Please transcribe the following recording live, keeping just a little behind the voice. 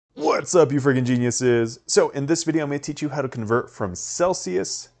What's up, you freaking geniuses? So in this video, I'm going to teach you how to convert from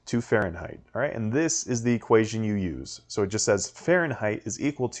Celsius to Fahrenheit. All right, and this is the equation you use. So it just says Fahrenheit is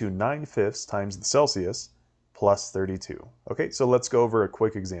equal to 9/5 times the Celsius plus 32. Okay, so let's go over a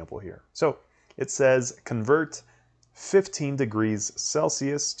quick example here. So it says convert 15 degrees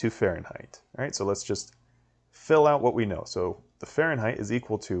Celsius to Fahrenheit. All right, so let's just fill out what we know. So the Fahrenheit is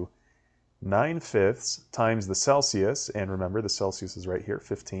equal to 9/5 times the Celsius, and remember the Celsius is right here,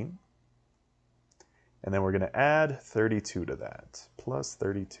 15. And then we're going to add 32 to that, plus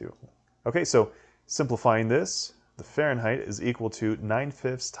 32. Okay, so simplifying this, the Fahrenheit is equal to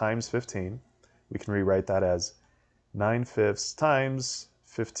 9/5 times 15. We can rewrite that as 9/5 times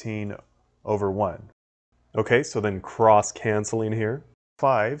 15 over 1. Okay, so then cross canceling here.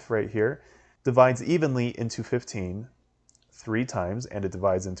 5 right here divides evenly into 15 3 times, and it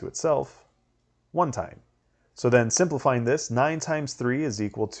divides into itself 1 time. So then simplifying this, 9 times 3 is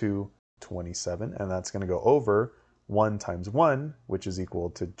equal to 27, and that's going to go over 1 times 1, which is equal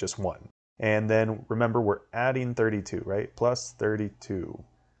to just 1. And then remember, we're adding 32, right? Plus 32,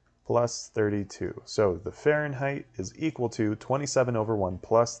 plus 32. So the Fahrenheit is equal to 27 over 1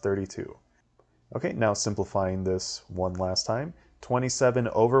 plus 32. Okay, now simplifying this one last time. 27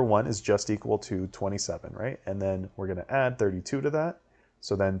 over 1 is just equal to 27, right? And then we're going to add 32 to that.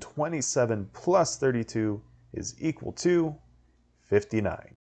 So then 27 plus 32 is equal to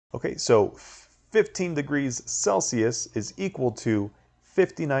 59. Okay, so 15 degrees Celsius is equal to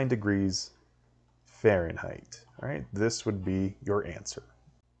 59 degrees Fahrenheit. All right, this would be your answer.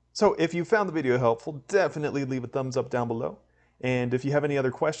 So if you found the video helpful, definitely leave a thumbs up down below. And if you have any other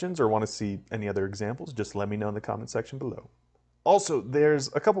questions or want to see any other examples, just let me know in the comment section below. Also, there's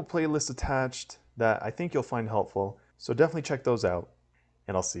a couple playlists attached that I think you'll find helpful, so definitely check those out,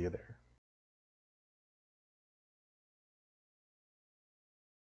 and I'll see you there.